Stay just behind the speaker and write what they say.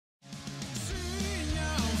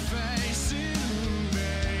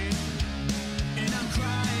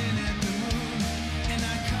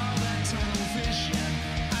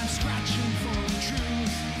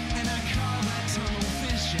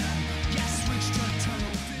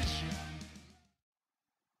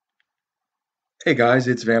Hey guys,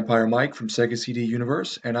 it's Vampire Mike from Sega CD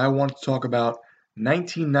Universe, and I want to talk about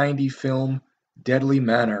 1990 film Deadly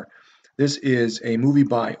Manor. This is a movie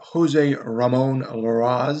by Jose Ramon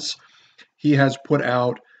Larraz. He has put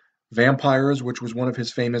out Vampires, which was one of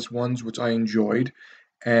his famous ones, which I enjoyed,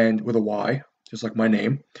 and with a Y, just like my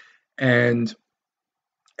name, and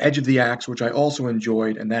Edge of the Axe, which I also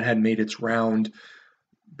enjoyed, and that had made its round,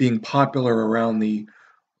 being popular around the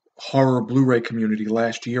horror Blu-ray community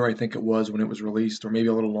last year, I think it was when it was released, or maybe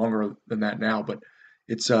a little longer than that now. But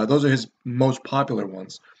it's those are his most popular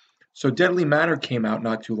ones. So Deadly Matter came out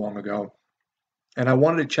not too long ago, and I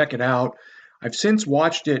wanted to check it out. I've since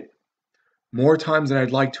watched it more times than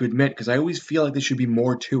I'd like to admit because I always feel like there should be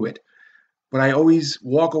more to it, but I always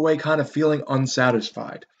walk away kind of feeling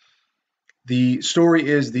unsatisfied. The story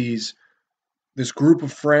is this group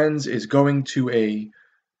of friends is going to a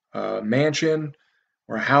mansion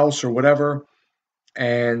or a house or whatever,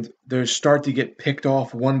 and they start to get picked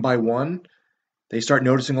off one by one. They start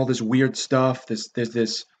noticing all this weird stuff. There's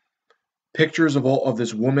this pictures of all of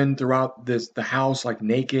this woman throughout the house, like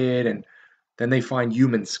naked, and then they find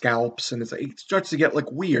human scalps, and it starts to get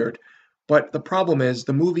like weird. But the problem is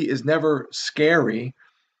the movie is never scary.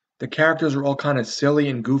 The characters are all kind of silly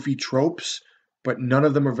and goofy tropes, but none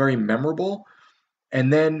of them are very memorable.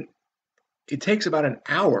 And then it takes about an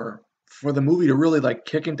hour for the movie to really like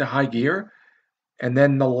kick into high gear, and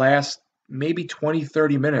then the last maybe 20,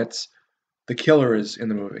 30 minutes the killer is in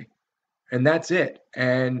the movie, and that's it.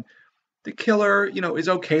 And the killer, is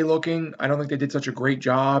okay looking. I don't think they did such a great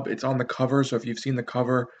job. It's on the cover, so if you've seen the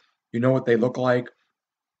cover, you know what they look like.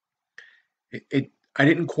 I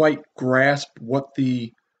didn't quite grasp what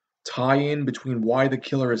the tie-in between why the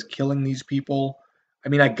killer is killing these people. I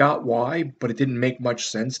mean, I got why, but it didn't make much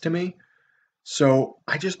sense to me. So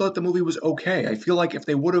I just thought the movie was okay. I feel like if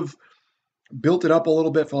they would have built it up a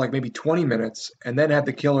little bit for like maybe 20 minutes and then had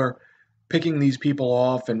the killer picking these people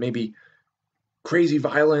off and maybe crazy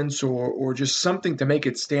violence or just something to make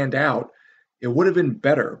it stand out, it would have been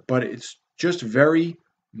better. But it's just very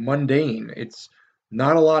mundane. It's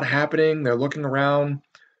not a lot happening. They're looking around,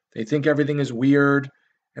 they think everything is weird,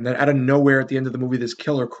 and then out of nowhere at the end of the movie, this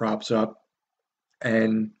killer crops up,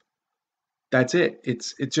 and that's it.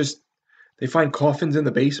 It's just they find coffins in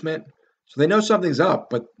the basement, so they know something's up,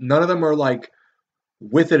 but none of them are like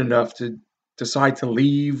with it enough to decide to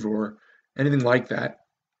leave or anything like that.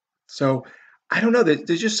 So I don't know.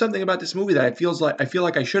 There's just something about this movie that I feel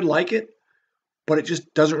like I should like it, but it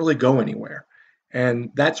just doesn't really go anywhere. And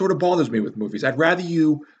that sort of bothers me with movies. I'd rather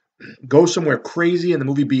you go somewhere crazy and the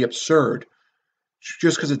movie be absurd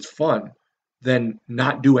just because it's fun than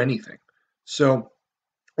not do anything. So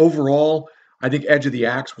overall, I think Edge of the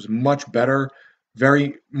Axe was much better,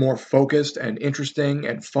 very more focused and interesting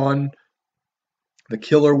and fun. The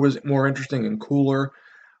killer was more interesting and cooler.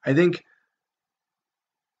 I think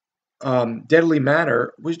Deadly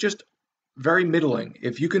Matter was just very middling.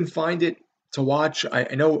 If you can find it to watch,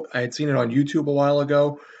 I know I had seen it on YouTube a while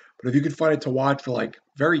ago, but if you could find it to watch for like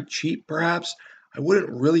very cheap, perhaps, I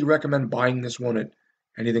wouldn't really recommend buying this one at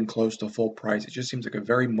anything close to full price. It just seems like a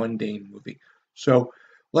very mundane movie. So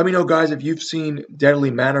let me know, guys, if you've seen Deadly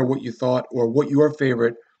Matter, what you thought, or what your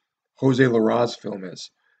favorite Jose Larraz film is.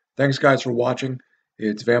 Thanks, guys, for watching.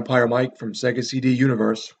 It's Vampire Mike from Sega CD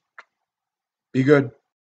Universe. Be good.